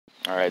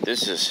Alright,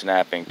 this is a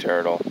snapping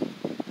turtle.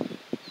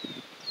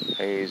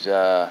 He's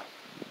not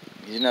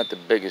the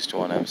biggest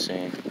one I've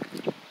seen.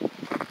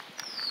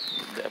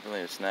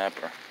 Definitely a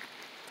snapper.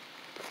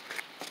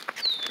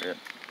 Yep,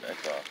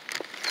 that's all.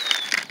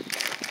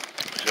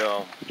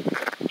 So,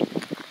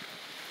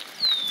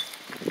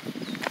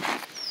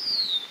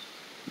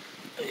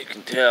 you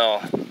can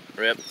tell,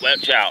 Rip,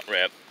 watch out,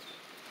 Rip.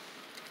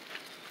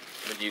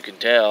 But you can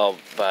tell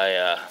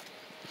by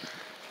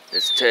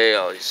his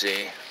tail, you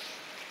see,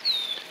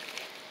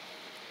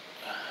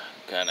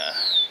 kind of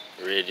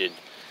rigid.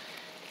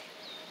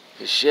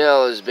 His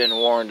shell has been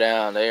worn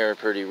down. They are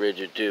pretty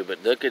rigid too,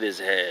 but look at his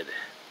head.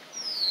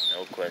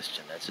 No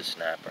question, that's a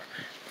snapper.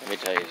 Let me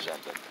tell you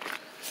something.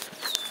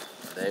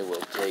 They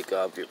will take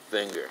off your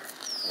finger.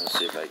 Let's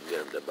see if I can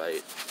get him to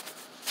bite.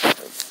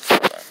 Oops,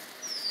 hold on.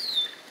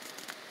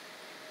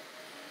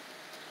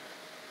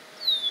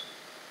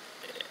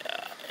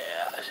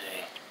 Yeah,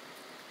 see.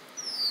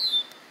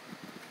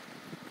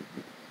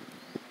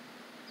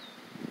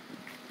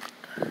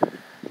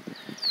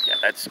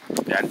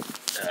 Yeah,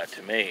 that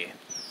to me,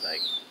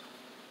 like,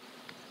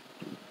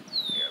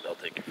 yeah, they'll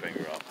take your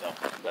finger off though.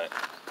 But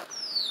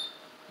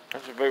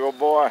that's a big old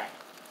boy.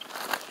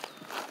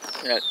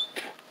 Yeah,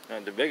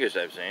 not the biggest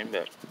I've seen,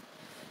 but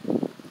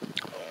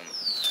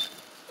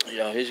you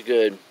know, he's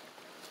good.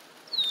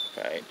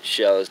 Right, the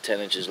shell is 10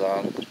 inches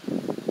long,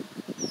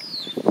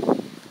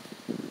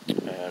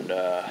 and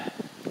I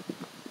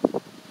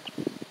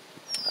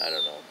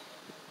don't know,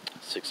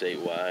 6'8"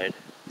 wide.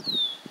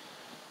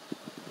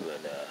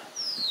 But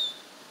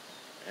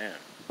man,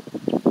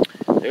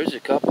 there's a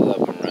couple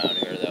of them around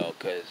here though,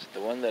 because the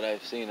one that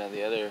I've seen on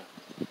the other,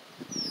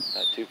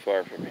 not too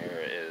far from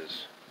here,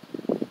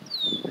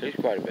 he's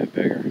quite a bit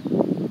bigger.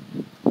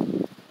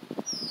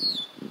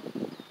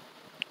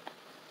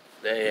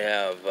 They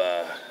have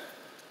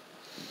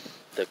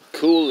the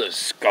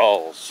coolest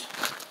skulls.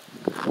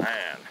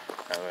 Man,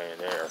 I mean,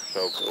 they are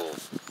so cool.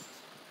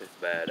 It's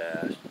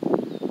badass.